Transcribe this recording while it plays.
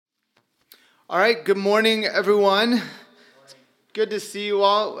All right, good morning, everyone. Good to see you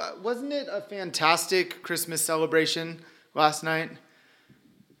all. Wasn't it a fantastic Christmas celebration last night?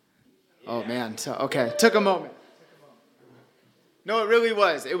 Oh, man. Okay, took a moment. No, it really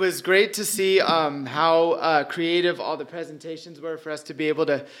was. It was great to see how creative all the presentations were for us to be able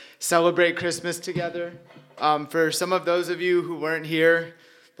to celebrate Christmas together. For some of those of you who weren't here,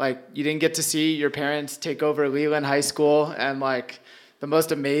 you didn't get to see your parents take over Leland High School and, the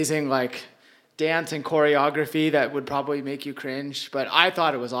most amazing, dance and choreography that would probably make you cringe, but I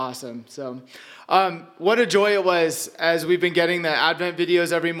thought it was awesome. So what a joy it was as we've been getting the Advent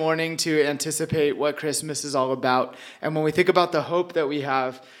videos every morning to anticipate what Christmas is all about. And when we think about the hope that we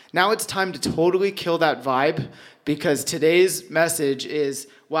have, now it's time to totally kill that vibe, because today's message is,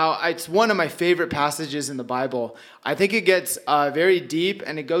 wow, it's one of my favorite passages in the Bible. I think it gets very deep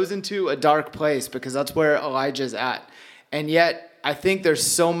and it goes into a dark place because that's where Elijah's at. And yet, I think there's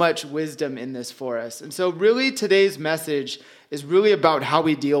so much wisdom in this for us. And so really today's message is really about how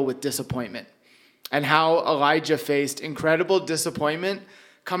we deal with disappointment and how Elijah faced incredible disappointment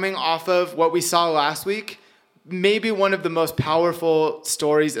coming off of what we saw last week, maybe one of the most powerful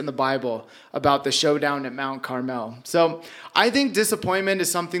stories in the Bible about the showdown at Mount Carmel. So I think disappointment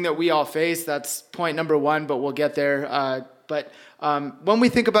is something that we all face. That's point number one, but we'll get there. But when we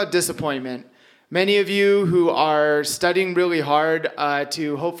think about disappointment, many of you who are studying really hard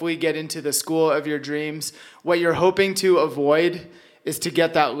to hopefully get into the school of your dreams, what you're hoping to avoid is to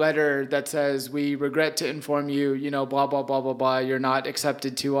get that letter that says, we regret to inform you, blah, blah, blah, blah, blah, you're not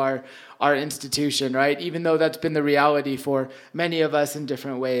accepted to our institution, right? Even though that's been the reality for many of us in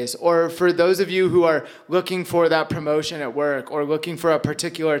different ways. Or for those of you who are looking for that promotion at work or looking for a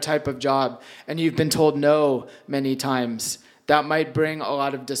particular type of job and you've been told no many times, that might bring a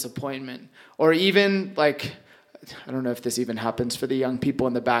lot of disappointment. Or even I don't know if this even happens for the young people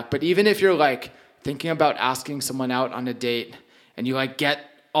in the back, but even if you're thinking about asking someone out on a date and you get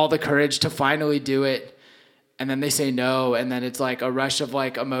all the courage to finally do it, and then they say no, and then it's a rush of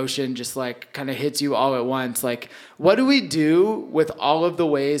emotion just kind of hits you all at once. What do we do with all of the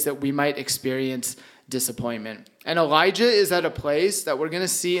ways that we might experience disappointment? And Elijah is at a place that we're going to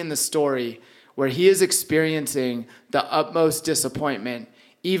see in the story where he is experiencing the utmost disappointment,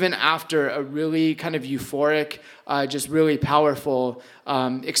 even after a really kind of euphoric, just really powerful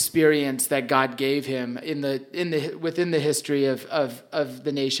experience that God gave him within the history of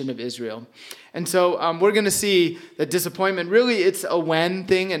the nation of Israel. And so we're going to see that disappointment, really it's a when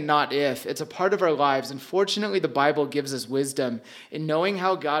thing and not if. It's a part of our lives. And fortunately, the Bible gives us wisdom in knowing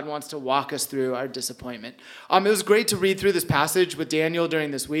how God wants to walk us through our disappointment. It was great to read through this passage with Daniel during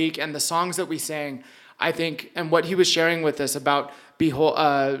this week, and the songs that we sang, I think, and what he was sharing with us about before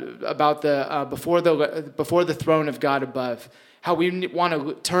the throne of God above, how we want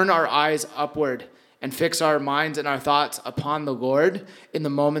to turn our eyes upward and fix our minds and our thoughts upon the Lord in the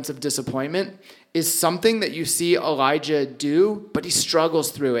moments of disappointment, is something that you see Elijah do, but he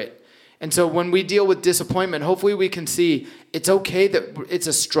struggles through it. And so when we deal with disappointment, hopefully we can see it's okay that it's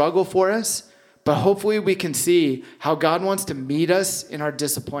a struggle for us, but hopefully we can see how God wants to meet us in our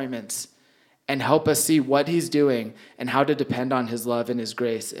disappointments and help us see what he's doing and how to depend on his love and his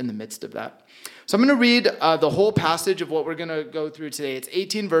grace in the midst of that. So I'm going to read the whole passage of what we're going to go through today. It's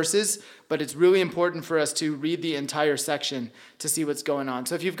 18 verses, but it's really important for us to read the entire section to see what's going on.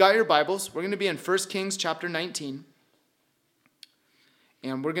 So if you've got your Bibles, we're going to be in 1 Kings chapter 19,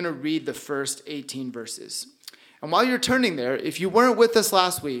 and we're going to read the first 18 verses. And while you're turning there, if you weren't with us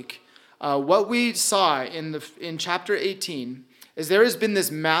last week, what we saw in chapter 18 is there has been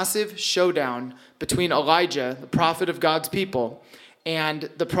this massive showdown between Elijah, the prophet of God's people, and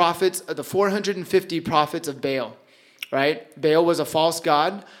the 450 prophets of Baal, right? Baal was a false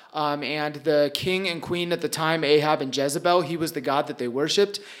god, and the king and queen at the time, Ahab and Jezebel, he was the god that they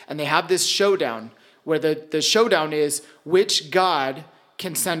worshipped, and they have this showdown where the showdown is which god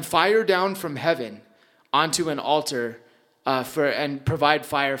can send fire down from heaven onto an altar and provide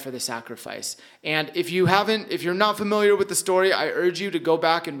fire for the sacrifice. And if you're not familiar with the story, I urge you to go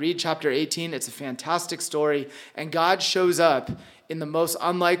back and read chapter 18. It's a fantastic story, and God shows up in the most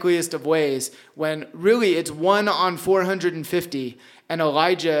unlikeliest of ways when really it's 1 on 450, and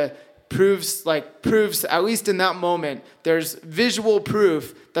Elijah proves, at least in that moment, there's visual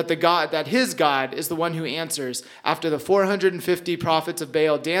proof that his God is the one who answers. After the 450 prophets of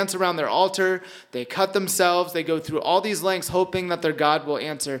Baal dance around their altar, they cut themselves, they go through all these lengths hoping that their God will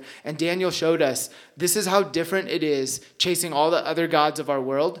answer. And Daniel showed us this is how different it is chasing all the other gods of our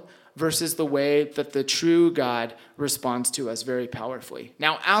world versus the way that the true God responds to us very powerfully.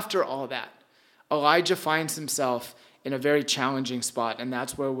 Now, after all that, Elijah finds himself in a very challenging spot, and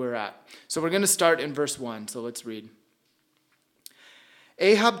that's where we're at. So we're going to start in verse 1, so let's read.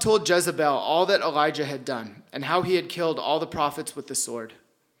 Ahab told Jezebel all that Elijah had done, and how he had killed all the prophets with the sword.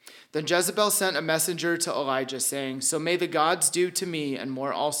 Then Jezebel sent a messenger to Elijah, saying, "So may the gods do to me and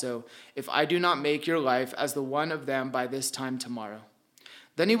more also, if I do not make your life as the one of them by this time tomorrow."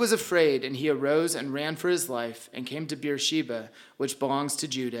 Then he was afraid, and he arose and ran for his life, and came to Beersheba, which belongs to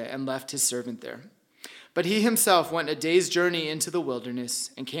Judah, and left his servant there. But he himself went a day's journey into the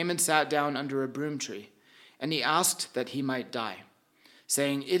wilderness, and came and sat down under a broom tree. And he asked that he might die,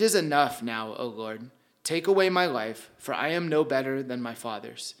 saying, "It is enough now, O Lord. Take away my life, for I am no better than my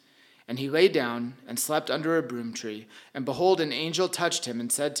fathers." And he lay down and slept under a broom tree. And behold, an angel touched him and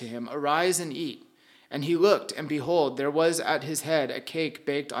said to him, "Arise and eat." And he looked, and behold, there was at his head a cake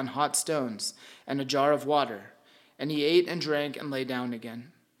baked on hot stones, and a jar of water. And he ate and drank and lay down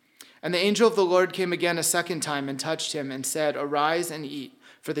again. And the angel of the Lord came again a second time and touched him and said, "Arise and eat,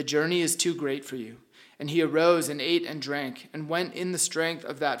 for the journey is too great for you." And he arose and ate and drank, and went in the strength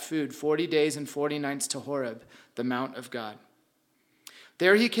of that food 40 days and 40 nights to Horeb, the mount of God.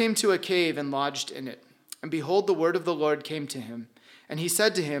 There he came to a cave and lodged in it. And behold, the word of the Lord came to him. And he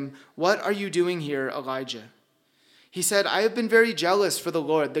said to him, "What are you doing here, Elijah?" He said, "I have been very jealous for the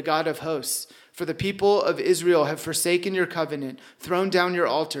Lord, the God of hosts. For the people of Israel have forsaken your covenant, thrown down your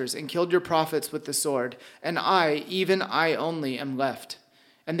altars, and killed your prophets with the sword. And I, even I only, am left.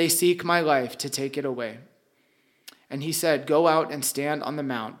 And they seek my life to take it away." And he said, "Go out and stand on the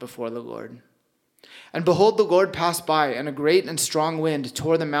mount before the Lord." And behold, the Lord passed by, and a great and strong wind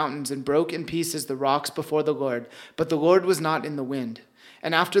tore the mountains and broke in pieces the rocks before the Lord. But the Lord was not in the wind.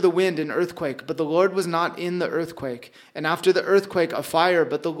 And after the wind, an earthquake, but the Lord was not in the earthquake. And after the earthquake, a fire,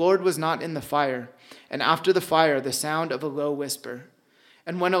 but the Lord was not in the fire. And after the fire, the sound of a low whisper.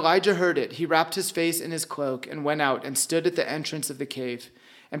 And when Elijah heard it, he wrapped his face in his cloak and went out and stood at the entrance of the cave.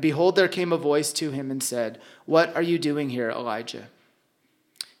 And behold, there came a voice to him and said, "What are you doing here, Elijah?"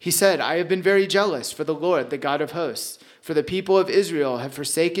 He said, "I have been very jealous for the Lord, the God of hosts. For the people of Israel have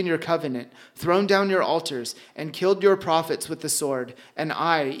forsaken your covenant, thrown down your altars, and killed your prophets with the sword. And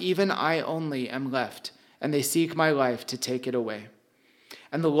I, even I only, am left, and they seek my life to take it away."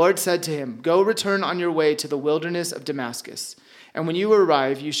 And the Lord said to him, "Go, return on your way to the wilderness of Damascus. And when you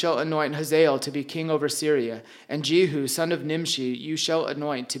arrive, you shall anoint Hazael to be king over Syria, and Jehu, son of Nimshi, you shall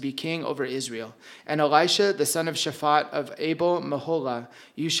anoint to be king over Israel. And Elisha, the son of Shaphat of Abel Meholah,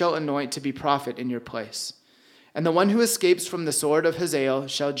 you shall anoint to be prophet in your place. And the one who escapes from the sword of Hazael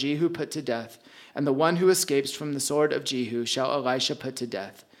shall Jehu put to death, and the one who escapes from the sword of Jehu shall Elisha put to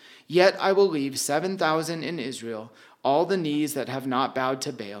death. Yet I will leave 7,000 in Israel, all the knees that have not bowed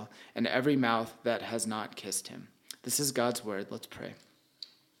to Baal, and every mouth that has not kissed him." This is God's word. Let's pray.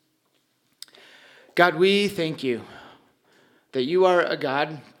 God, we thank you that you are a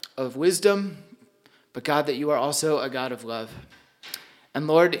God of wisdom, but God, that you are also a God of love. And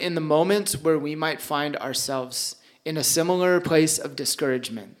Lord, in the moments where we might find ourselves in a similar place of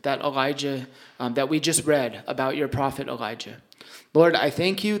discouragement that Elijah, that we just read about your prophet Elijah, Lord, I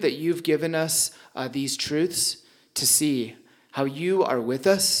thank you that you've given us these truths to see how you are with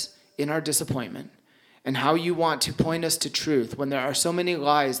us in our disappointment, and how you want to point us to truth when there are so many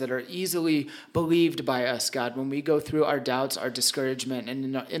lies that are easily believed by us, God, when we go through our doubts, our discouragement,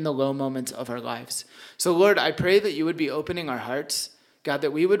 and in the low moments of our lives. So, Lord, I pray that you would be opening our hearts, God,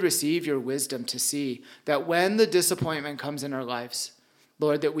 that we would receive your wisdom to see that when the disappointment comes in our lives,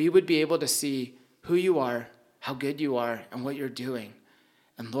 Lord, that we would be able to see who you are, how good you are, and what you're doing.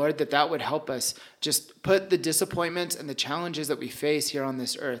 And Lord, that would help us just put the disappointments and the challenges that we face here on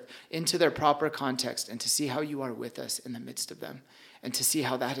this earth into their proper context, and to see how you are with us in the midst of them, and to see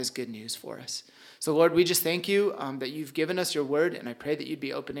how that is good news for us. So Lord, we just thank you that you've given us your word, and I pray that you'd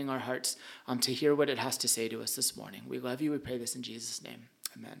be opening our hearts to hear what it has to say to us this morning. We love you. We pray this in Jesus' name.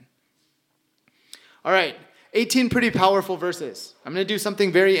 Amen. All right, 18 pretty powerful verses. I'm going to do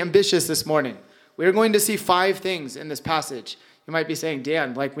something very ambitious this morning. We're going to see 5 things in this passage. You might be saying,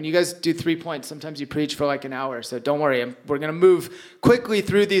 Dan, like when you guys do 3 points, sometimes you preach for like an hour. So don't worry, we're going to move quickly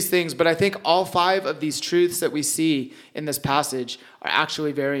through these things. But I think all 5 of these truths that we see in this passage are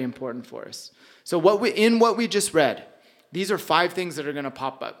actually very important for us. So what we just read, these are 5 things that are going to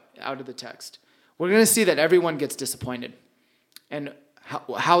pop up out of the text. We're going to see that everyone gets disappointed, and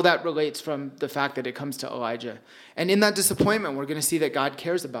how that relates from the fact that it comes to Elijah. And in that disappointment, we're going to see that God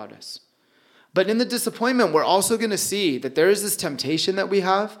cares about us. But in the disappointment, we're also going to see that there is this temptation that we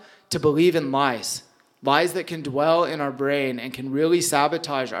have to believe in lies that can dwell in our brain and can really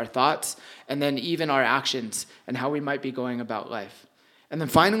sabotage our thoughts and then even our actions and how we might be going about life. And then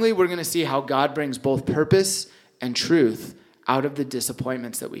finally, we're going to see how God brings both purpose and truth out of the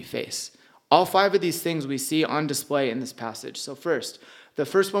disappointments that we face. All 5 of these things we see on display in this passage. So the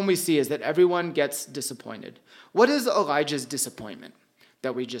first one we see is that everyone gets disappointed. What is Elijah's disappointment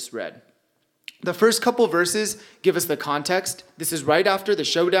that we just read? The first couple verses give us the context. This is right after the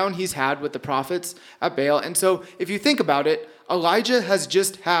showdown he's had with the prophets at Baal. And so if you think about it, Elijah has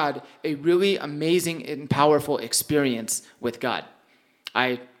just had a really amazing and powerful experience with God.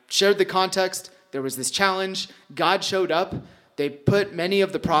 I shared the context. There was this challenge. God showed up. They put many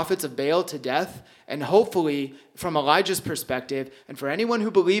of the prophets of Baal to death. And hopefully, from Elijah's perspective, and for anyone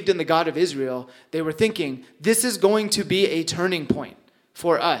who believed in the God of Israel, they were thinking, this is going to be a turning point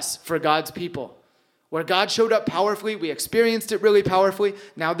for us, for God's people. Where God showed up powerfully, we experienced it really powerfully.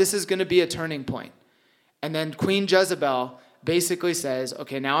 Now this is going to be a turning point. And then Queen Jezebel basically says,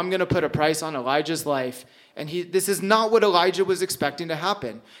 okay, now I'm going to put a price on Elijah's life. And this is not what Elijah was expecting to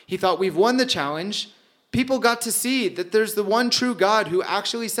happen. He thought, we've won the challenge. People got to see that there's the one true God who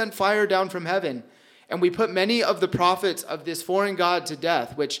actually sent fire down from heaven. And we put many of the prophets of this foreign god to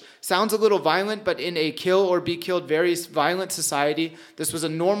death, which sounds a little violent, but in a kill or be killed, very violent society, this was a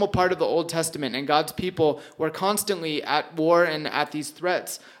normal part of the Old Testament, and God's people were constantly at war and at these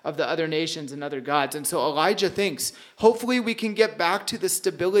threats of the other nations and other gods. And so Elijah thinks, hopefully we can get back to the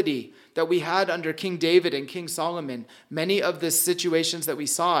stability that we had under King David and King Solomon, many of the situations that we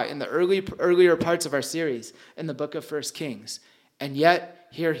saw in the earlier parts of our series in the book of 1 Kings. And yet,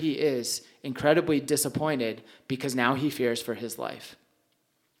 here he is, incredibly disappointed because now he fears for his life.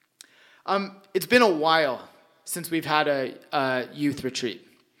 It's been a while since we've had a youth retreat.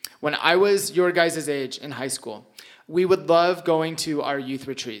 When I was your guys' age in high school, we would love going to our youth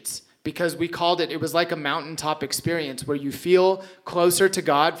retreats because we called it was like a mountaintop experience where you feel closer to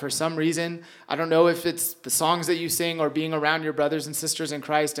God for some reason. I don't know if it's the songs that you sing or being around your brothers and sisters in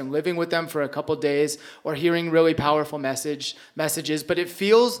Christ and living with them for a couple days or hearing really powerful messages, but it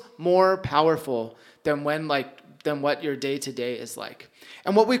feels more powerful than what your day-to-day is like.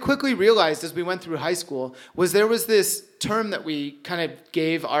 And what we quickly realized as we went through high school was there was this term that we kind of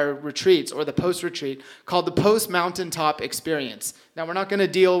gave our retreats or the post-retreat called the post-mountaintop experience. Now, we're not going to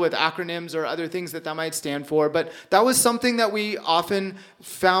deal with acronyms or other things that might stand for, but that was something that we often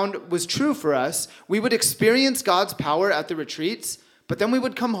found was true for us. We would experience God's power at the retreats, but then we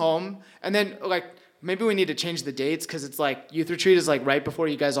would come home and then maybe we need to change the dates because it's like youth retreat is like right before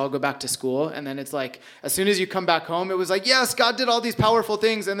you guys all go back to school. And then it's like, as soon as you come back home, it was like, yes, God did all these powerful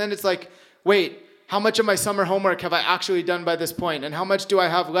things. And then it's like, wait, how much of my summer homework have I actually done by this point? And how much do I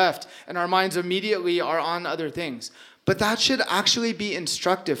have left? And our minds immediately are on other things. But that should actually be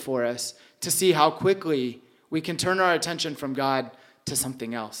instructive for us to see how quickly we can turn our attention from God to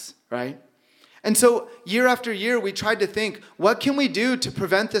something else, right? And so year after year, we tried to think, what can we do to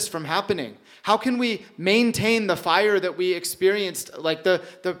prevent this from happening? How can we maintain the fire that we experienced, like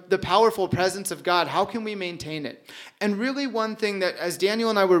the powerful presence of God? How can we maintain it? And really one thing that, as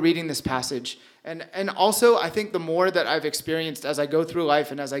Daniel and I were reading this passage, and also I think the more that I've experienced as I go through life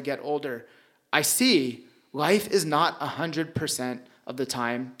and as I get older, I see life is not 100% of the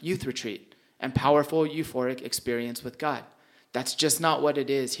time youth retreat and powerful euphoric experience with God. That's just not what it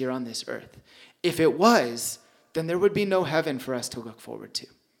is here on this earth. If it was, then there would be no heaven for us to look forward to,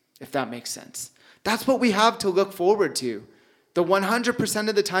 if that makes sense. That's what we have to look forward to. The 100%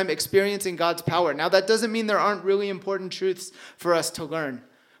 of the time experiencing God's power. Now, that doesn't mean there aren't really important truths for us to learn.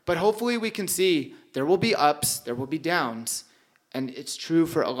 But hopefully we can see there will be ups, there will be downs. And it's true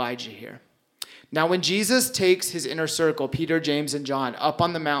for Elijah here. Now, when Jesus takes his inner circle, Peter, James, and John, up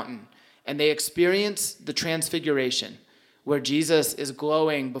on the mountain, and they experience the transfiguration, where Jesus is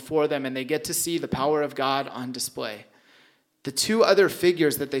glowing before them and they get to see the power of God on display. The two other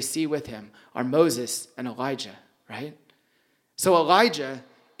figures that they see with him are Moses and Elijah, right? So Elijah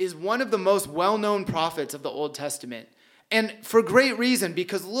is one of the most well-known prophets of the Old Testament. And for great reason,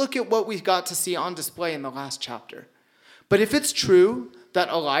 because look at what we got to see on display in the last chapter. But if it's true that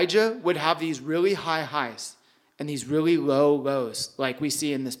Elijah would have these really high highs and these really low lows, like we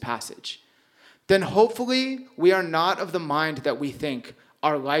see in this passage, then hopefully we are not of the mind that we think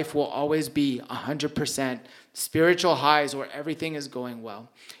our life will always be 100% spiritual highs where everything is going well.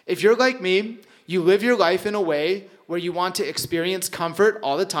 If you're like me, you live your life in a way where you want to experience comfort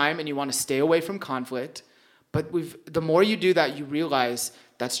all the time and you want to stay away from conflict. But the more you do that, you realize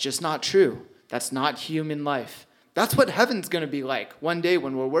that's just not true. That's not human life. That's what heaven's going to be like one day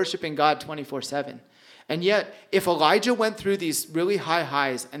when we're worshiping God 24/7. And yet, if Elijah went through these really high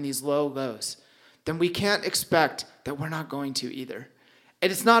highs and these low lows, then we can't expect that we're not going to either.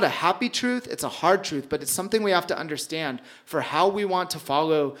 And it's not a happy truth, it's a hard truth, but it's something we have to understand for how we want to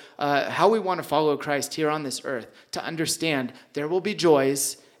follow Christ here on this earth. To understand there will be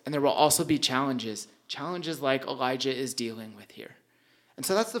joys and there will also be challenges. Challenges like Elijah is dealing with here. And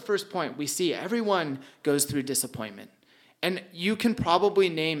so that's the first point. We see everyone goes through disappointment. And you can probably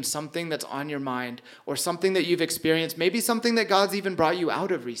name something that's on your mind or something that you've experienced, maybe something that God's even brought you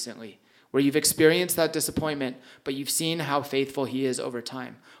out of recently, where you've experienced that disappointment, but you've seen how faithful he is over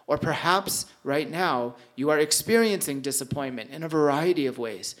time. Or perhaps right now you are experiencing disappointment in a variety of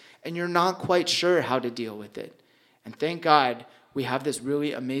ways, and you're not quite sure how to deal with it. And thank God we have this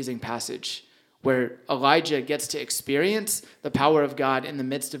really amazing passage where Elijah gets to experience the power of God in the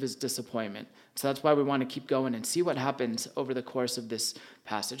midst of his disappointment. So that's why we want to keep going and see what happens over the course of this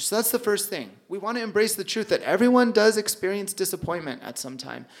passage. So that's the first thing. We want to embrace the truth that everyone does experience disappointment at some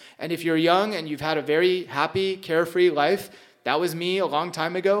time. And if you're young and you've had a very happy, carefree life, that was me a long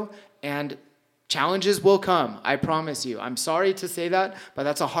time ago, and challenges will come, I promise you. I'm sorry to say that, but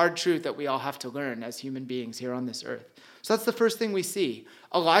that's a hard truth that we all have to learn as human beings here on this earth. So that's the first thing we see.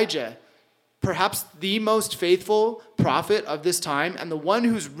 Elijah, perhaps the most faithful prophet of this time and the one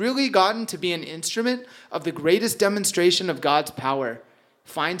who's really gotten to be an instrument of the greatest demonstration of God's power,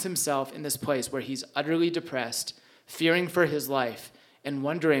 finds himself in this place where he's utterly depressed, fearing for his life, and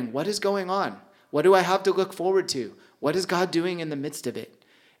wondering, what is going on? What do I have to look forward to? What is God doing in the midst of it?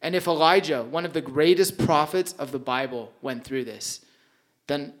 And if Elijah, one of the greatest prophets of the Bible, went through this,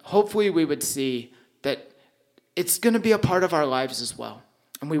 then hopefully we would see that it's going to be a part of our lives as well.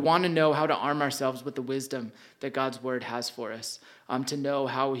 And we want to know how to arm ourselves with the wisdom that God's word has for us, to know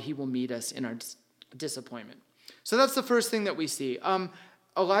how he will meet us in our disappointment. So that's the first thing that we see.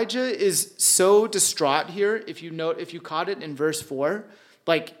 Elijah is so distraught here. If you caught it in verse 4,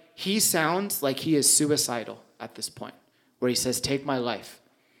 like he sounds like he is suicidal at this point, where he says, "Take my life."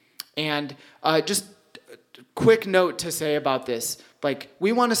 And just a quick note to say about this. Like,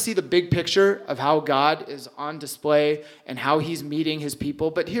 we want to see the big picture of how God is on display and how he's meeting his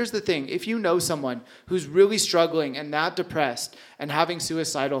people. But here's the thing. If you know someone who's really struggling and that depressed and having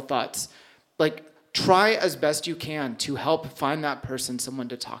suicidal thoughts, like, try as best you can to help find that person someone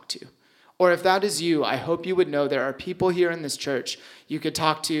to talk to. Or if that is you, I hope you would know there are people here in this church. You could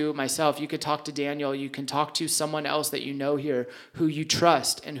talk to myself. You could talk to Daniel. You can talk to someone else that you know here who you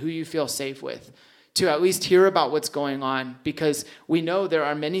trust and who you feel safe with, to at least hear about what's going on, because we know there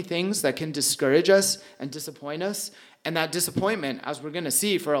are many things that can discourage us and disappoint us, and that disappointment, as we're going to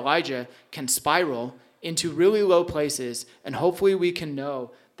see for Elijah, can spiral into really low places, and hopefully we can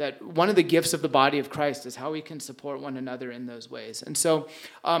know that one of the gifts of the body of Christ is how we can support one another in those ways. And so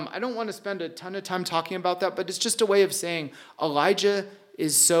I don't want to spend a ton of time talking about that, but it's just a way of saying Elijah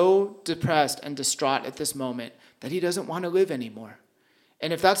is so depressed and distraught at this moment that he doesn't want to live anymore.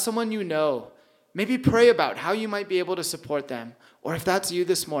 And if that's someone you know, maybe pray about how you might be able to support them. Or if that's you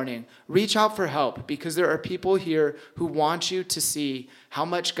this morning, reach out for help, because there are people here who want you to see how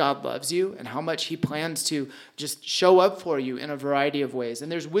much God loves you and how much he plans to just show up for you in a variety of ways.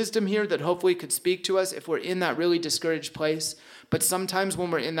 And there's wisdom here that hopefully could speak to us if we're in that really discouraged place. But sometimes when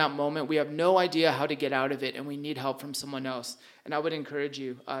we're in that moment, we have no idea how to get out of it and we need help from someone else. And I would encourage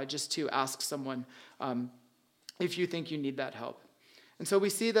you just to ask someone if you think you need that help. And so we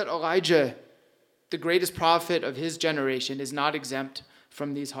see that Elijah, the greatest prophet of his generation, is not exempt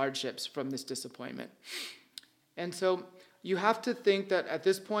from these hardships, from this disappointment. And so you have to think that at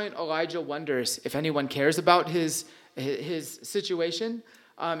this point, Elijah wonders if anyone cares about his situation.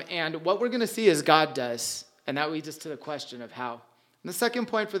 And what we're going to see is God does. And that leads us to the question of how. And the second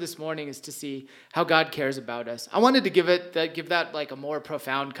point for this morning is to see how God cares about us. I wanted to give that like a more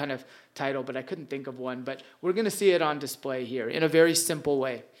profound kind of title, but I couldn't think of one. But we're going to see it on display here in a very simple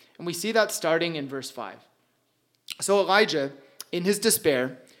way. And we see that starting in verse 5. So Elijah, in his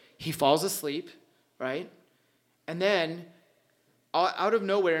despair, he falls asleep, right? And then out of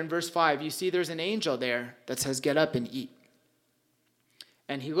nowhere in verse 5, you see there's an angel there that says, "Get up and eat."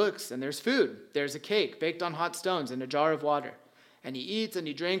 And he looks, and there's food. There's a cake baked on hot stones and a jar of water. And he eats and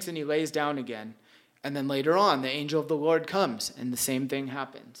he drinks and he lays down again. And then later on, the angel of the Lord comes and the same thing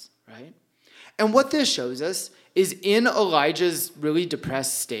happens, right? And what this shows us is in Elijah's really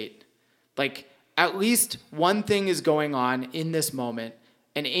depressed state, like at least one thing is going on in this moment.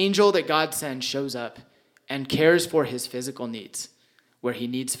 An angel that God sends shows up and cares for his physical needs, where he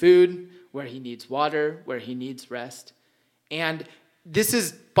needs food, where he needs water, where he needs rest. And this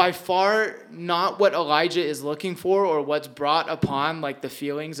is by far not what Elijah is looking for or what's brought upon like the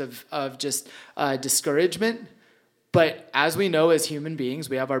feelings of just discouragement. But as we know, as human beings,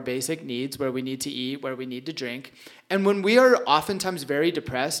 we have our basic needs where we need to eat, where we need to drink. And when we are oftentimes very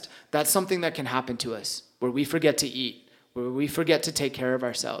depressed, that's something that can happen to us, where we forget to eat, where we forget to take care of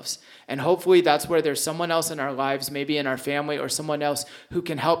ourselves. And hopefully that's where there's someone else in our lives, maybe in our family or someone else who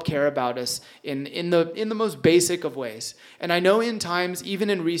can help care about us in the most basic of ways. And I know in times, even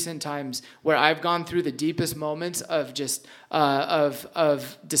in recent times, where I've gone through the deepest moments of just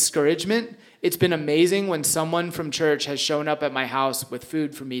of discouragement, it's been amazing when someone from church has shown up at my house with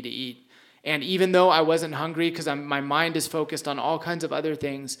food for me to eat. And even though I wasn't hungry because my mind is focused on all kinds of other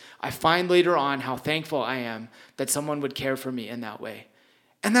things, I find later on how thankful I am that someone would care for me in that way.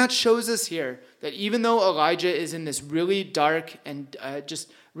 And that shows us here that even though Elijah is in this really dark and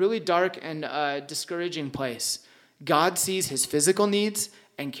discouraging place, God sees his physical needs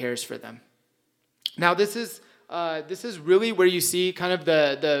and cares for them. Now, this is really where you see kind of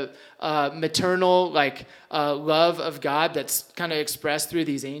the maternal love of God that's kind of expressed through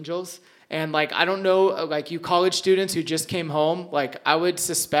these angels. And I don't know, you college students who just came home, I would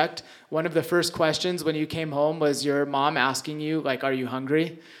suspect one of the first questions when you came home was your mom asking you, are you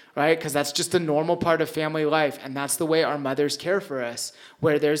hungry? Right? Because that's just a normal part of family life. And that's the way our mothers care for us,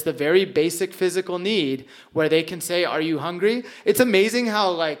 where there's the very basic physical need where they can say, are you hungry? It's amazing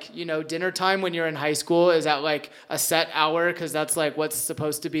how, dinner time when you're in high school is at a set hour, because that's what's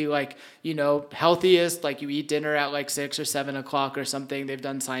supposed to be healthiest. You eat dinner at 6 or 7 o'clock or something. They've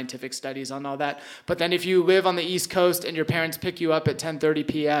done scientific studies on all that. But then if you live on the East Coast and your parents pick you up at 10:30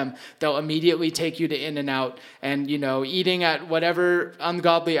 p.m., they'll immediately take you to In-N-Out, and, eating at whatever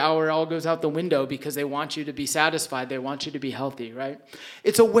ungodly hour all goes out the window because they want you to be satisfied. They want you to be healthy, right?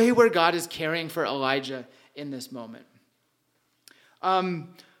 It's a way where God is caring for Elijah in this moment. While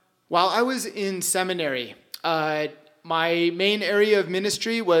I was in seminary, my main area of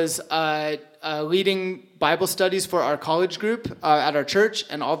ministry was leading Bible studies for our college group at our church,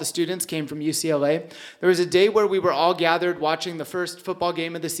 and all the students came from UCLA. There was a day where we were all gathered watching the first football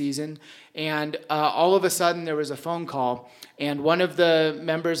game of the season, and all of a sudden there was a phone call, and one of the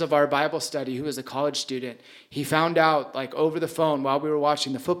members of our Bible study, who was a college student, he found out over the phone while we were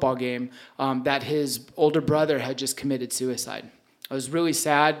watching the football game that his older brother had just committed suicide. It was really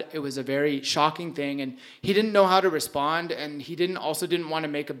sad. It was a very shocking thing, and he didn't know how to respond, and he didn't want to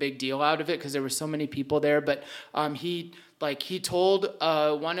make a big deal out of it because there were so many people there. But he told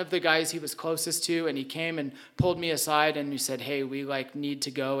one of the guys he was closest to, and he came and pulled me aside, and he said, "Hey, we need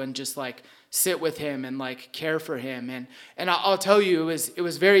to go and just sit with him and care for him." And I'll tell you, it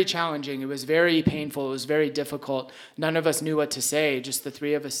was very challenging. It was very painful. It was very difficult. None of us knew what to say, just the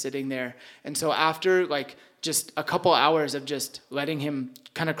three of us sitting there. And so after just a couple hours of just letting him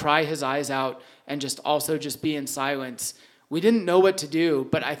kind of cry his eyes out and just also just be in silence, we didn't know what to do,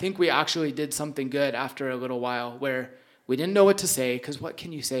 but I think we actually did something good after a little while, where we didn't know what to say, because what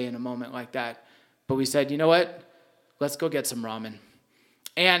can you say in a moment like that? But we said, you know what? Let's go get some ramen.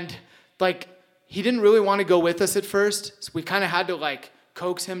 And he didn't really want to go with us at first, so we kind of had to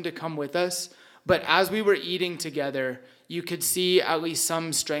coax him to come with us. But as we were eating together, you could see at least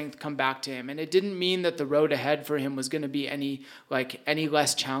some strength come back to him. And it didn't mean that the road ahead for him was going to be any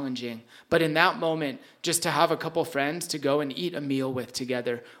less challenging. But in that moment, just to have a couple friends to go and eat a meal with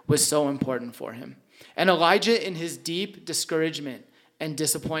together was so important for him. And Elijah, in his deep discouragement and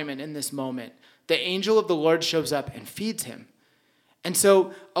disappointment in this moment, the angel of the Lord shows up and feeds him. And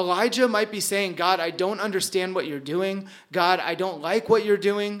so Elijah might be saying, God, I don't understand what you're doing. God, I don't like what you're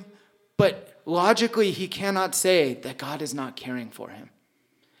doing. But logically, he cannot say that God is not caring for him.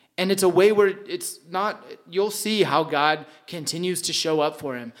 And it's a way where it's not, you'll see how God continues to show up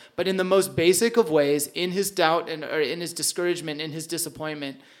for him. But in the most basic of ways, in his doubt or in his discouragement, in his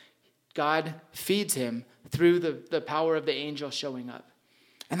disappointment, God feeds him through the power of the angel showing up.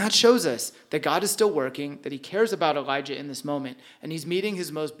 And that shows us that God is still working, that he cares about Elijah in this moment, and he's meeting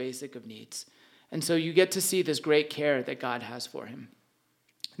his most basic of needs. And so you get to see this great care that God has for him.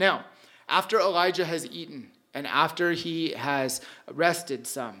 Now, after Elijah has eaten, and after he has rested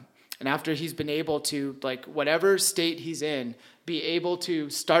some, and after he's been able to, whatever state he's in, be able to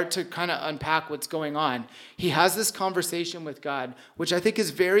start to kind of unpack what's going on, he has this conversation with God, which I think is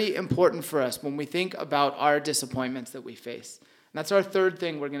very important for us when we think about our disappointments that we face. And that's our third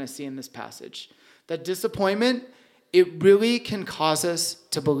thing we're going to see in this passage. That disappointment, it really can cause us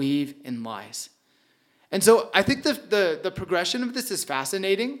to believe in lies. And so I think the progression of this is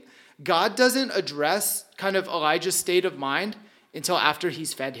fascinating. God doesn't address kind of Elijah's state of mind until after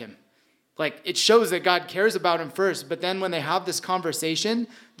he's fed him. It shows that God cares about him first, but then when they have this conversation,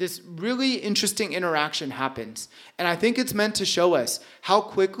 this really interesting interaction happens. And I think it's meant to show us how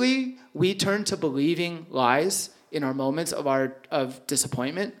quickly we turn to believing lies in our moments of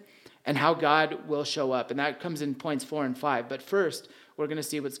disappointment and how God will show up. And that comes in points 4 and 5. But first, we're going to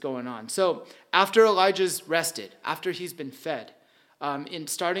see what's going on. So after Elijah's rested, after he's been fed,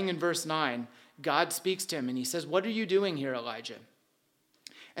 starting in verse 9, God speaks to him and he says, "What are you doing here, Elijah?"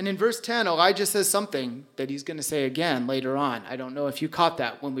 And in verse 10, Elijah says something that he's going to say again later on. I don't know if you caught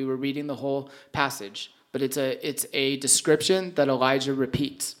that when we were reading the whole passage, but it's a description that Elijah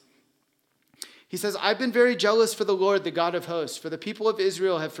repeats. He says, "I've been very jealous for the Lord, the God of hosts, for the people of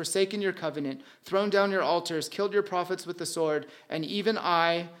Israel have forsaken your covenant, thrown down your altars, killed your prophets with the sword, and even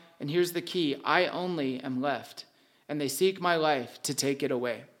I," and here's the key, "I only am left, and they seek my life to take it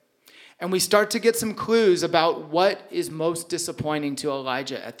away." And we start to get some clues about what is most disappointing to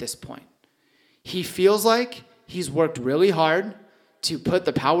Elijah at this point. He feels like he's worked really hard to put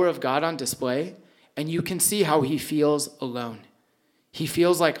the power of God on display, and you can see how he feels alone. He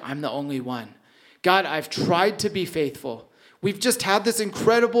feels like, I'm the only one. God, I've tried to be faithful. We've just had this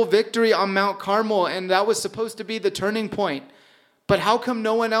incredible victory on Mount Carmel, and that was supposed to be the turning point. But how come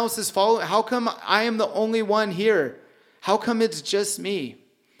no one else is following? How come I am the only one here? How come it's just me?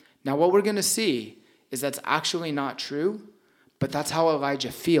 Now, what we're going to see is that's actually not true, but that's how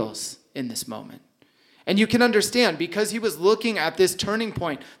Elijah feels in this moment. And you can understand, because he was looking at this turning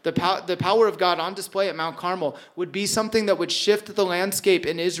point, the power of God on display at Mount Carmel would be something that would shift the landscape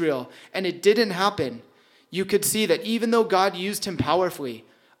in Israel, and it didn't happen. You could see that even though God used him powerfully,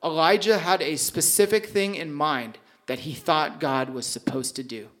 Elijah had a specific thing in mind that he thought God was supposed to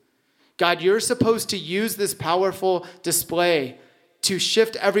do. God, you're supposed to use this powerful display to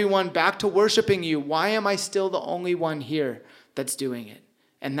shift everyone back to worshiping you. Why am I still the only one here that's doing it?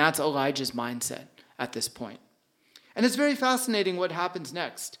 And that's Elijah's mindset at this point. And it's very fascinating what happens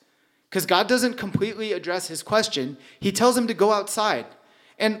next, because God doesn't completely address his question. He tells him to go outside.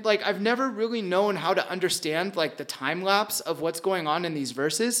 And I've never really known how to understand the time lapse of what's going on in these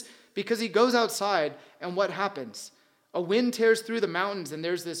verses, because he goes outside and what happens? A wind tears through the mountains and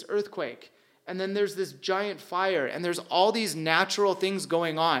there's this earthquake. And then there's this giant fire, and there's all these natural things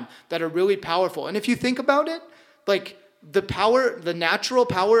going on that are really powerful. And if you think about it, the natural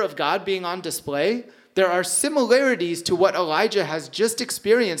power of God being on display, there are similarities to what Elijah has just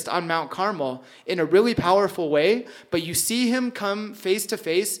experienced on Mount Carmel in a really powerful way. But you see him come face to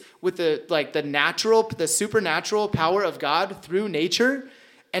face with the supernatural power of God through nature,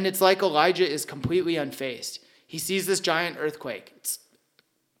 and it's like Elijah is completely unfazed. He sees this giant earthquake. It's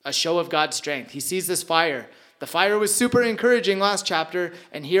a show of God's strength. He sees this fire. The fire was super encouraging last chapter,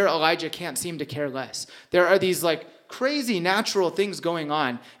 and here Elijah can't seem to care less. There are these crazy natural things going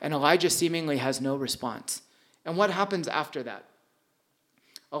on, and Elijah seemingly has no response. And what happens after that?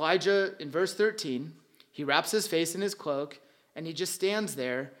 Elijah, in verse 13, he wraps his face in his cloak, and he just stands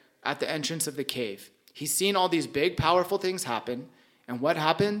there at the entrance of the cave. He's seen all these big, powerful things happen, and what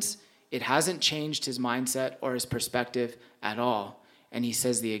happens? It hasn't changed his mindset or his perspective at all. And he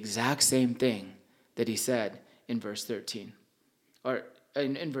says the exact same thing that he said in verse 13, or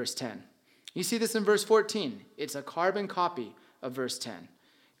in verse 10. You see this in verse 14. It's a carbon copy of verse 10.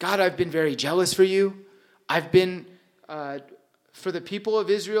 God, I've been very jealous for you. I've been, for the people of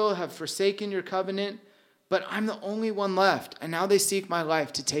Israel have forsaken your covenant, but I'm the only one left, and now they seek my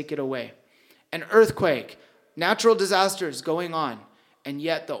life to take it away. An earthquake, natural disasters going on, and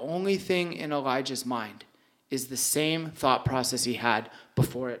yet the only thing in Elijah's mind is the same thought process he had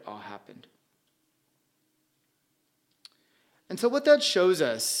before it all happened. And so what that shows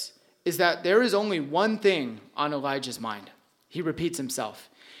us is that there is only one thing on Elijah's mind. He repeats himself.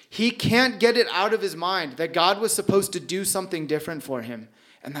 He can't get it out of his mind that God was supposed to do something different for him,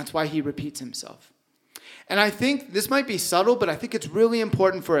 and that's why he repeats himself. And I think this might be subtle, but I think it's really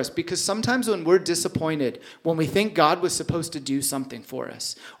important for us, because sometimes when we're disappointed, when we think God was supposed to do something for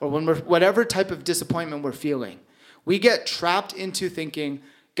us, or when whatever type of disappointment we're feeling, we get trapped into thinking,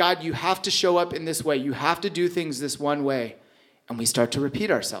 God, you have to show up in this way. You have to do things this one way. And we start to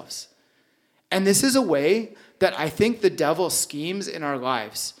repeat ourselves. And this is a way that I think the devil schemes in our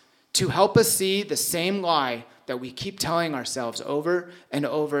lives to help us see the same lie that we keep telling ourselves over and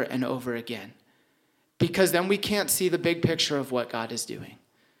over and over again. Because then we can't see the big picture of what God is doing.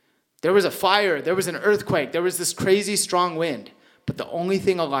 There was a fire, there was an earthquake, there was this crazy strong wind. But the only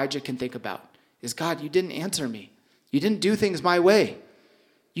thing Elijah can think about is, God, you didn't answer me. You didn't do things my way.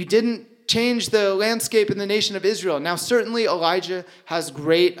 You didn't change the landscape in the nation of Israel. Now, certainly Elijah has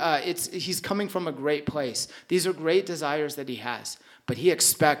he's coming from a great place. These are great desires that he has. But he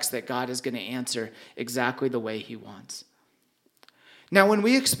expects that God is going to answer exactly the way he wants. Now, when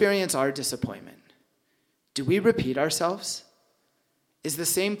we experience our disappointment, do we repeat ourselves? is the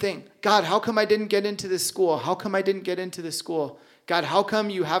same thing. God, how come I didn't get into this school? How come I didn't get into this school? God, how come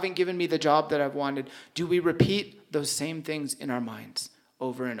you haven't given me the job that I've wanted? Do we repeat those same things in our minds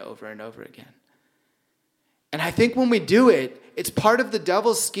over and over and over again? And I think when we do it, it's part of the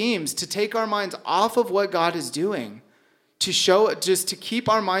devil's schemes to take our minds off of what God is doing, to keep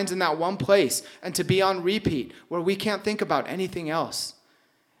our minds in that one place and to be on repeat where we can't think about anything else.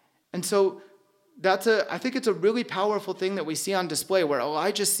 And so I think it's a really powerful thing that we see on display where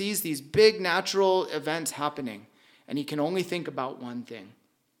Elijah sees these big natural events happening and he can only think about one thing.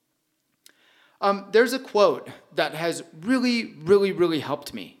 There's a quote that has really, really, really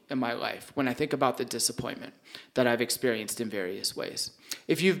helped me in my life when I think about the disappointment that I've experienced in various ways.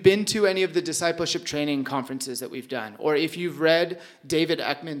 If you've been to any of the discipleship training conferences that we've done, or if you've read David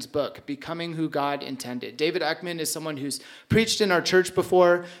Eckman's book, Becoming Who God Intended. David Eckman is someone who's preached in our church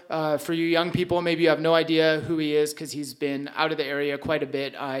before. For you young people, maybe you have no idea who he is because he's been out of the area quite a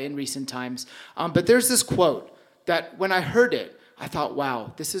bit in recent times. But there's this quote that when I heard it, I thought,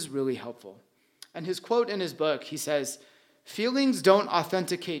 wow, this is really helpful. And his quote in his book, he says, "Feelings don't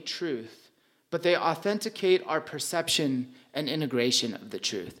authenticate truth, but they authenticate our perception and integration of the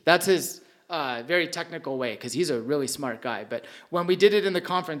truth." That's his very technical way, because he's a really smart guy. But when we did it in the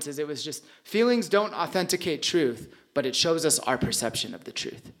conferences, it was just, feelings don't authenticate truth, but it shows us our perception of the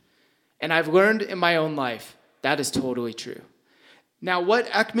truth. And I've learned in my own life that is totally true. Now, what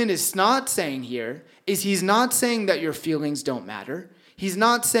Eckman is not saying here is he's not saying that your feelings don't matter. He's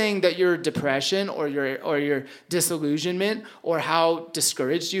not saying that your depression or your disillusionment or how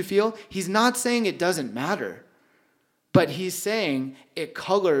discouraged you feel, he's not saying it doesn't matter. But he's saying it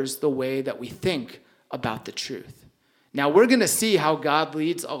colors the way that we think about the truth. Now, we're going to see how God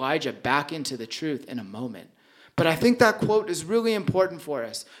leads Elijah back into the truth in a moment. But I think that quote is really important for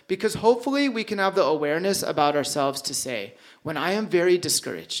us because hopefully we can have the awareness about ourselves to say, when I am very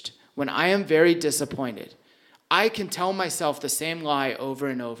discouraged, when I am very disappointed, I can tell myself the same lie over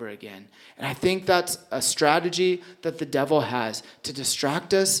and over again. And I think that's a strategy that the devil has to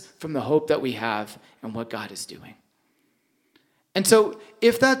distract us from the hope that we have and what God is doing. And so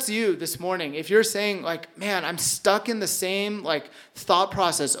if that's you this morning, if you're saying like, man, I'm stuck in the same thought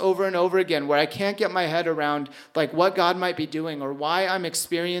process over and over again where I can't get my head around what God might be doing or why I'm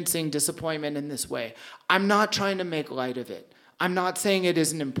experiencing disappointment in this way, I'm not trying to make light of it. I'm not saying it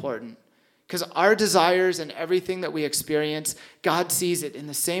isn't important. Because our desires and everything that we experience, God sees it in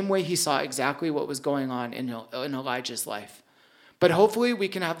the same way he saw exactly what was going on in Elijah's life. But hopefully we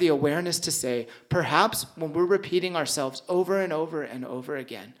can have the awareness to say, perhaps when we're repeating ourselves over and over and over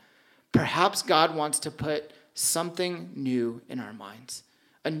again, perhaps God wants to put something new in our minds,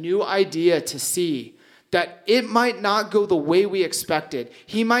 a new idea to see that it might not go the way we expected.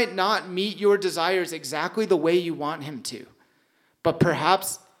 He might not meet your desires exactly the way you want him to, but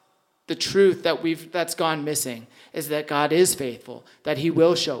perhaps the truth that's gone missing is that God is faithful, that he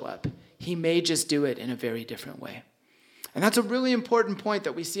will show up. He may just do it in a very different way. And that's a really important point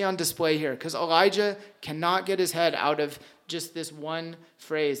that we see on display here, because Elijah cannot get his head out of just this one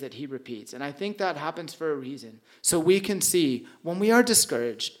phrase that he repeats. And I think that happens for a reason. So we can see when we are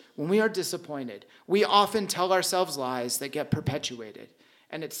discouraged, when we are disappointed, we often tell ourselves lies that get perpetuated.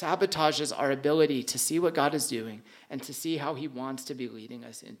 And it sabotages our ability to see what God is doing and to see how he wants to be leading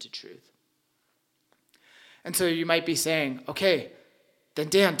us into truth. And so you might be saying, okay, then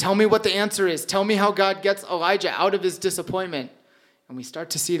Dan, tell me what the answer is. Tell me how God gets Elijah out of his disappointment. And we start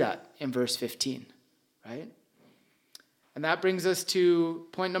to see that in verse 15, right? And that brings us to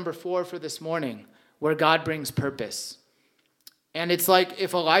point number 4 for this morning, where God brings purpose. And it's like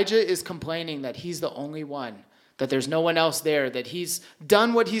if Elijah is complaining that he's the only one, that there's no one else there, that he's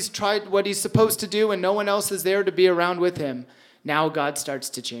done what he's supposed to do, and no one else is there to be around with him. Now God starts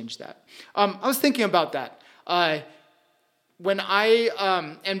to change that. I was thinking about that. And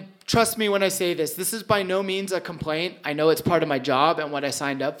trust me when I say this is by no means a complaint. I know it's part of my job and what I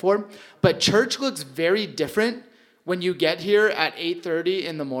signed up for, but church looks very different when you get here at 8:30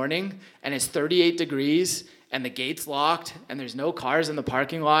 in the morning and it's 38 degrees and the gate's locked and there's no cars in the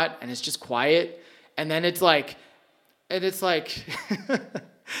parking lot and it's just quiet. And then it's like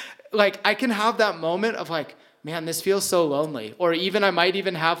I can have that moment of man, this feels so lonely. Or even I might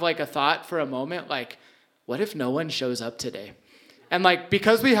even have a thought for a moment, what if no one shows up today? And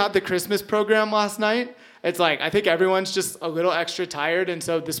because we had the Christmas program last night, it's I think everyone's just a little extra tired. And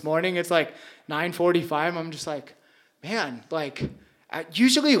so this morning it's 9:45. I'm just man,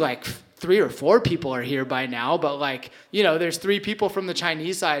 usually 3 or 4 people are here by now, but there's 3 people from the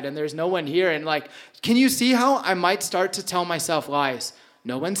Chinese side and there's no one here. And can you see how I might start to tell myself lies?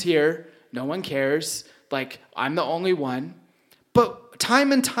 No one's here. No one cares. I'm the only one. But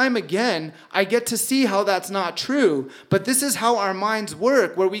time and time again, I get to see how that's not true. But this is how our minds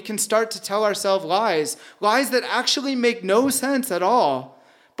work, where we can start to tell ourselves lies that actually make no sense at all.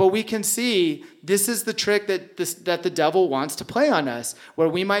 But we can see this is the trick that the devil wants to play on us, where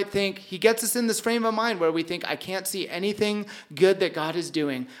we might think, he gets us in this frame of mind where we think, I can't see anything good that God is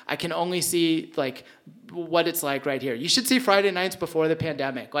doing. I can only see like what it's like right here. You should see Friday nights before the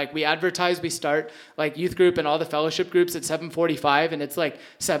pandemic. Like we advertise, we start like youth group and all the fellowship groups at 7:45 and it's like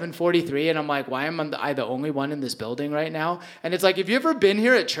 7:43 and I'm like, why am I the only one in this building right now? And it's like, have you ever been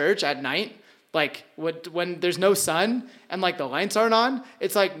here at church at night? Like when there's no sun and like the lights aren't on,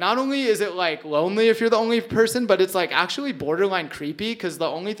 it's like not only is it like lonely if you're the only person, but it's like actually borderline creepy because the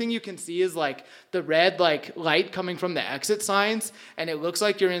only thing you can see is like the red like light coming from the exit signs and it looks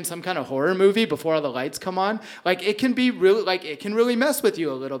like you're in some kind of horror movie before all the lights come on. Like it can be really like it can really mess with you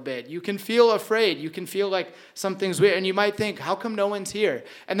a little bit. You can feel afraid. You can feel like something's weird and you might think, how come no one's here?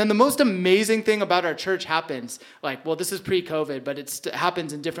 And then the most amazing thing about our church happens. Like, well, this is pre-COVID, but it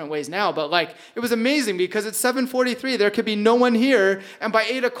happens in different ways now. But like it was amazing because it's 7:43. There could be no one here. And by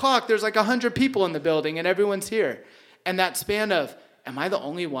 8 o'clock, there's like 100 people in the building and everyone's here. And that span of, am I the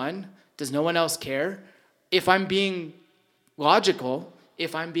only one? Does no one else care? If I'm being logical,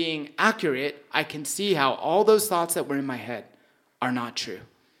 if I'm being accurate, I can see how all those thoughts that were in my head are not true.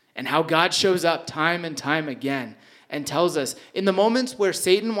 And how God shows up time and time again and tells us in the moments where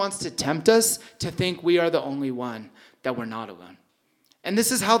Satan wants to tempt us to think we are the only one, that we're not alone. And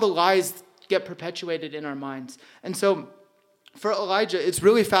this is how the lies get perpetuated in our minds. And so for Elijah, it's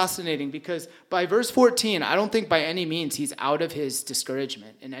really fascinating because by verse 14, I don't think by any means he's out of his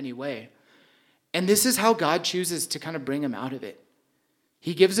discouragement in any way. And this is how God chooses to kind of bring him out of it.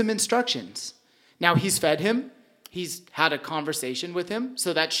 He gives him instructions. Now he's fed him. He's had a conversation with him.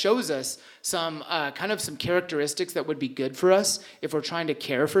 So that shows us some some characteristics that would be good for us if we're trying to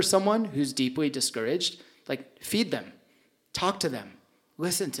care for someone who's deeply discouraged. Like feed them, talk to them,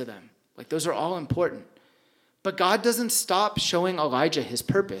 listen to them. Like those are all important. But God doesn't stop showing Elijah his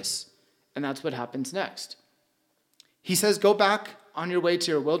purpose. And that's what happens next. He says, go back on your way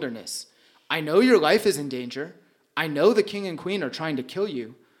to your wilderness. I know your life is in danger. I know the king and queen are trying to kill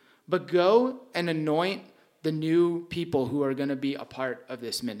you. But go and anoint the new people who are going to be a part of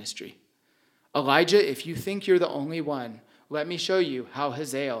this ministry. Elijah, if you think you're the only one, let me show you how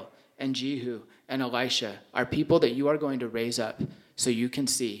Hazael and Jehu and Elisha are people that you are going to raise up so you can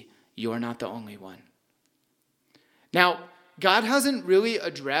see you're not the only one. Now, God hasn't really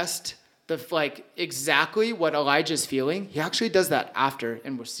addressed exactly what Elijah's feeling. He actually does that after,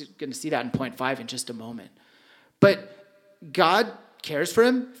 and we're going to see that in point 5 in just a moment. But God cares for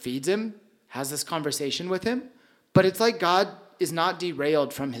him, feeds him, has this conversation with him. But it's like God is not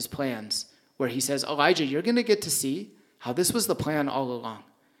derailed from his plans, where he says, Elijah, you're going to get to see how this was the plan all along.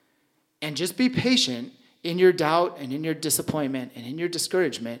 And just be patient in your doubt and in your disappointment and in your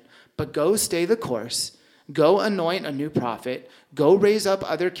discouragement, but go stay the course. Go anoint a new prophet. Go raise up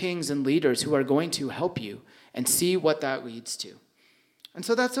other kings and leaders who are going to help you and see what that leads to. And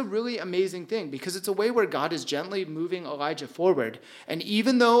so that's a really amazing thing because it's a way where God is gently moving Elijah forward. And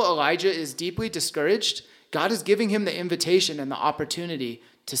even though Elijah is deeply discouraged, God is giving him the invitation and the opportunity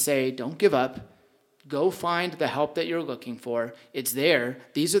to say, don't give up. Go find the help that you're looking for. It's there.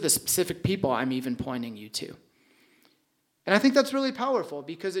 These are the specific people I'm even pointing you to. And I think that's really powerful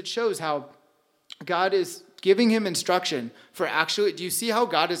because it shows how God is giving him instruction for actually, do you see how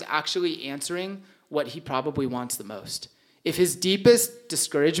God is actually answering what he probably wants the most? If his deepest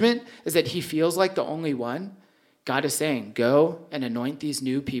discouragement is that he feels like the only one, God is saying, go and anoint these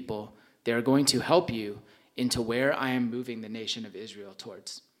new people. They're going to help you into where I am moving the nation of Israel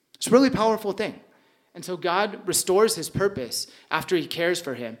towards. It's a really powerful thing. And so God restores his purpose after he cares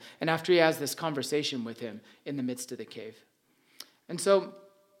for him and after he has this conversation with him in the midst of the cave. And so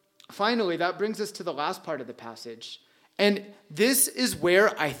finally, that brings us to the last part of the passage. And this is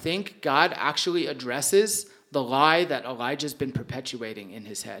where I think God actually addresses the lie that Elijah's been perpetuating in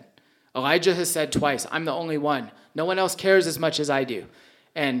his head. Elijah has said twice, I'm the only one. No one else cares as much as I do.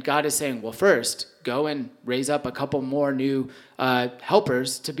 And God is saying, well, first, go and raise up a couple more new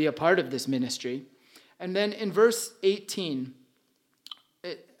helpers to be a part of this ministry. And then in verse 18,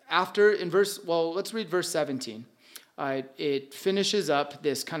 let's read verse 17. It finishes up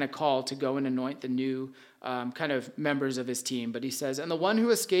this kind of call to go and anoint the new kind of members of his team. But he says, and the one who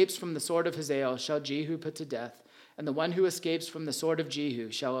escapes from the sword of Hazael shall Jehu put to death, and the one who escapes from the sword of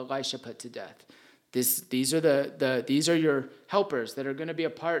Jehu shall Elisha put to death. These are your helpers that are going to be a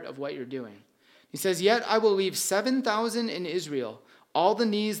part of what you're doing. He says, yet I will leave 7,000 in Israel, all the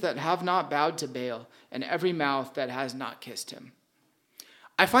knees that have not bowed to Baal, and every mouth that has not kissed him.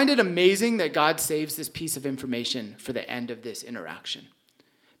 I find it amazing that God saves this piece of information for the end of this interaction.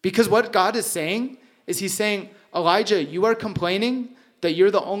 Because what God is saying is he's saying, Elijah, you are complaining that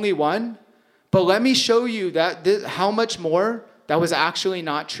you're the only one, but let me show you how much more that was actually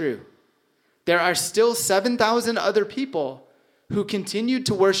not true. There are still 7,000 other people who continued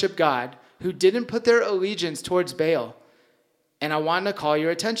to worship God, who didn't put their allegiance towards Baal. And I want to call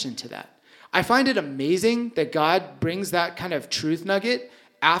your attention to that. I find it amazing that God brings that kind of truth nugget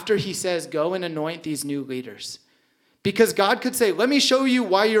after he says, go and anoint these new leaders. Because God could say, let me show you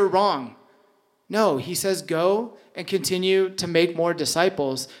why you're wrong. No, he says, go and continue to make more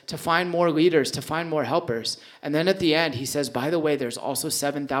disciples, to find more leaders, to find more helpers. And then at the end, he says, by the way, there's also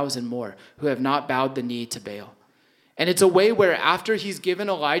 7,000 more who have not bowed the knee to Baal. And it's a way where after he's given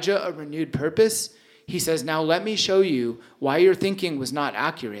Elijah a renewed purpose, he says, now let me show you why your thinking was not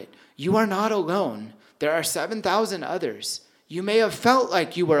accurate. You are not alone. There are 7,000 others. You may have felt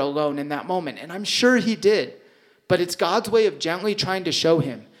like you were alone in that moment, and I'm sure he did. But it's God's way of gently trying to show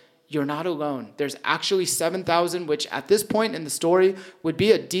him, you're not alone. There's actually 7,000, which at this point in the story would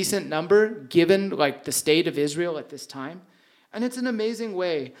be a decent number given like the state of Israel at this time. And it's an amazing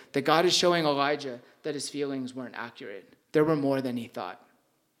way that God is showing Elijah that his feelings weren't accurate. There were more than he thought.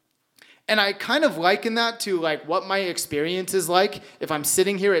 And I kind of liken that to like what my experience is like if I'm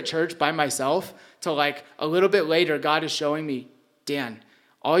sitting here at church by myself to like a little bit later, God is showing me, Dan,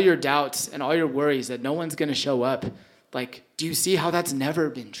 all your doubts and all your worries that no one's going to show up. Like, do you see how that's never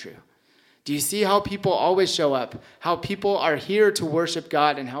been true? Do you see how people always show up? How people are here to worship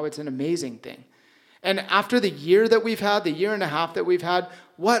God and how it's an amazing thing? And after the year that we've had, the year and a half that we've had,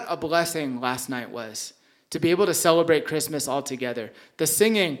 what a blessing last night was to be able to celebrate Christmas all together. The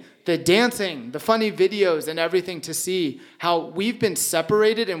singing, the dancing, the funny videos and everything, to see how we've been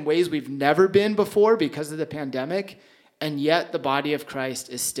separated in ways we've never been before because of the pandemic, and yet the body of Christ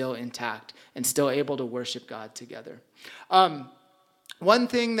is still intact and still able to worship God together. One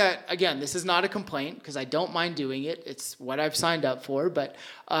thing that, again, this is not a complaint because I don't mind doing it. It's what I've signed up for. But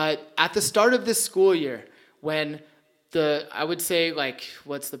at the start of this school year, when I would say, like,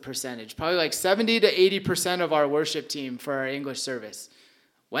 what's the percentage? Probably like 70 to 80% of our worship team for our English service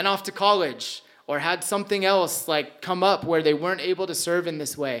went off to college or had something else like come up where they weren't able to serve in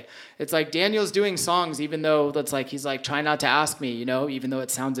this way. It's like Daniel's doing songs, even though that's like he's like, try not to ask me, even though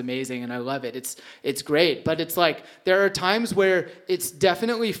it sounds amazing and I love it. It's great. But it's like there are times where it's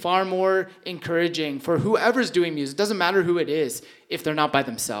definitely far more encouraging for whoever's doing music. It doesn't matter who it is if they're not by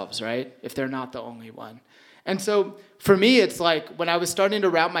themselves, right? If they're not the only one. And so for me, it's like when I was starting to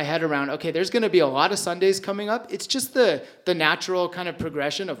wrap my head around, okay, there's going to be a lot of Sundays coming up. It's just the natural kind of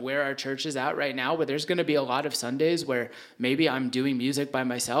progression of where our church is at right now, where there's going to be a lot of Sundays where maybe I'm doing music by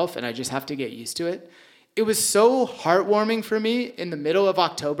myself and I just have to get used to it. It was so heartwarming for me in the middle of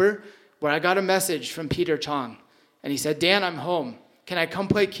October where I got a message from Peter Chong. And he said, Dan, I'm home. Can I come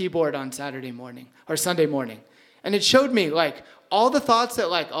play keyboard on Saturday morning or Sunday morning? And it showed me like all the thoughts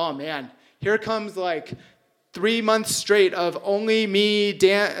that like, oh man, here comes like 3 months straight of only me,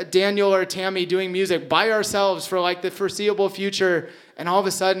 Daniel or Tammy doing music by ourselves for like the foreseeable future. And all of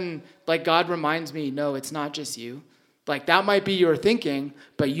a sudden, like God reminds me, no, it's not just you. Like that might be your thinking,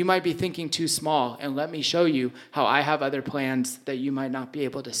 but you might be thinking too small. And let me show you how I have other plans that you might not be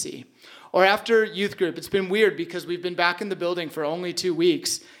able to see. Or after youth group, it's been weird because we've been back in the building for only 2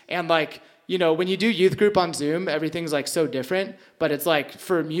 weeks. And like, when you do youth group on Zoom, everything's like so different, but it's like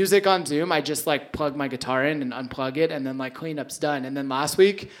for music on Zoom, I just like plug my guitar in and unplug it and then like cleanup's done. And then last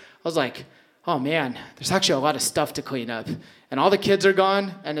week I was like, oh man, there's actually a lot of stuff to clean up and all the kids are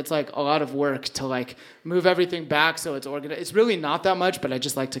gone. And it's like a lot of work to like move everything back so it's organized. It's really not that much, but I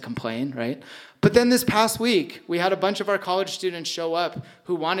just like to complain, right? But then this past week, we had a bunch of our college students show up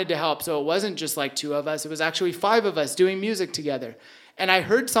who wanted to help. So it wasn't just like 2 of us, it was actually 5 of us doing music together. And I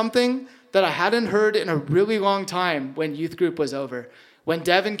heard something that I hadn't heard in a really long time when youth group was over. When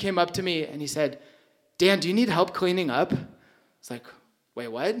Devin came up to me and he said, Dan, do you need help cleaning up? It's like, wait,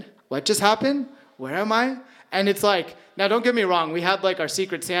 what? What just happened? Where am I? And it's like, now don't get me wrong, we had like our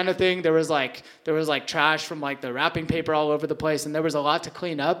Secret Santa thing. There was like trash from like the wrapping paper all over the place and there was a lot to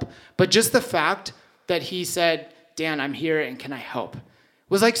clean up. But just the fact that he said, Dan, I'm here and can I help?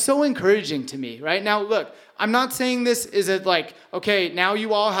 Was like so encouraging to me, right? Now, look, I'm not saying this is it like, okay, now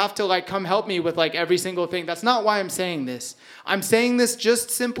you all have to like come help me with like every single thing. That's not why I'm saying this. I'm saying this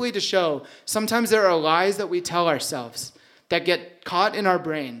just simply to show sometimes there are lies that we tell ourselves that get caught in our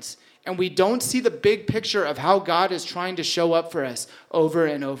brains and we don't see the big picture of how God is trying to show up for us over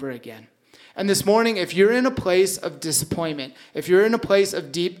and over again. And this morning, if you're in a place of disappointment, if you're in a place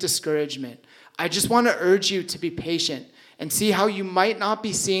of deep discouragement, I just want to urge you to be patient and see how you might not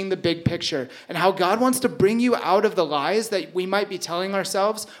be seeing the big picture and how God wants to bring you out of the lies that we might be telling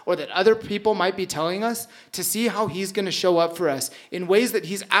ourselves or that other people might be telling us, to see how he's going to show up for us in ways that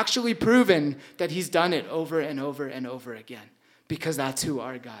he's actually proven that he's done it over and over and over again, because that's who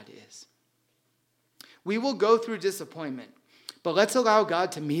our God is. We will go through disappointment, but let's allow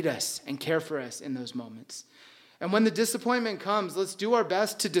God to meet us and care for us in those moments. And when the disappointment comes, let's do our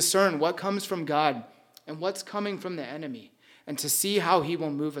best to discern what comes from God and what's coming from the enemy, and to see how he will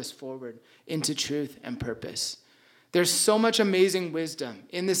move us forward into truth and purpose. There's so much amazing wisdom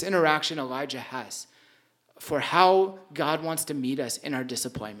in this interaction Elijah has for how God wants to meet us in our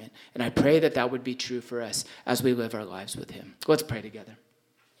disappointment. And I pray that that would be true for us as we live our lives with him. Let's pray together.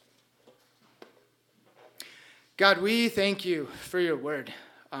 God, we thank you for your word.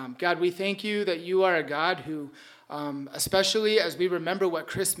 God, we thank you that you are a God who, especially as we remember what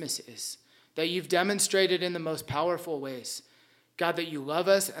Christmas is, that you've demonstrated in the most powerful ways. God, that you love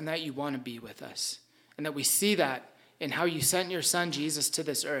us and that you want to be with us. And that we see that in how you sent your son Jesus to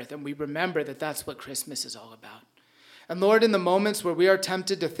this earth. And we remember that that's what Christmas is all about. And Lord, in the moments where we are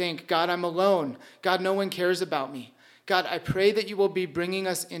tempted to think, God, I'm alone. God, no one cares about me. God, I pray that you will be bringing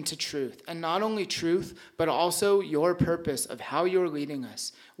us into truth, and not only truth, but also your purpose of how you're leading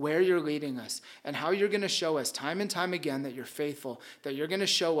us, where you're leading us, and how you're going to show us time and time again that you're faithful, that you're going to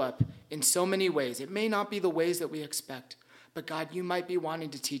show up in so many ways. It may not be the ways that we expect, but God, you might be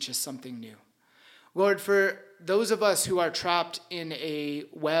wanting to teach us something new. Lord, for those of us who are trapped in a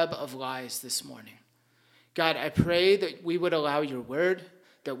web of lies this morning, God, I pray that we would allow your word,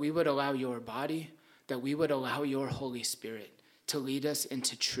 that we would allow your body, that we would allow your Holy Spirit to lead us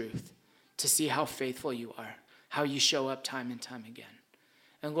into truth, to see how faithful you are, how you show up time and time again.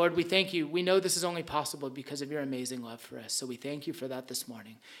 And Lord, we thank you. We know this is only possible because of your amazing love for us. So we thank you for that this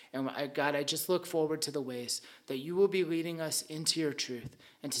morning. And God, I just look forward to the ways that you will be leading us into your truth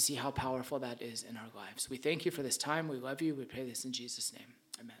and to see how powerful that is in our lives. We thank you for this time. We love you. We pray this in Jesus' name.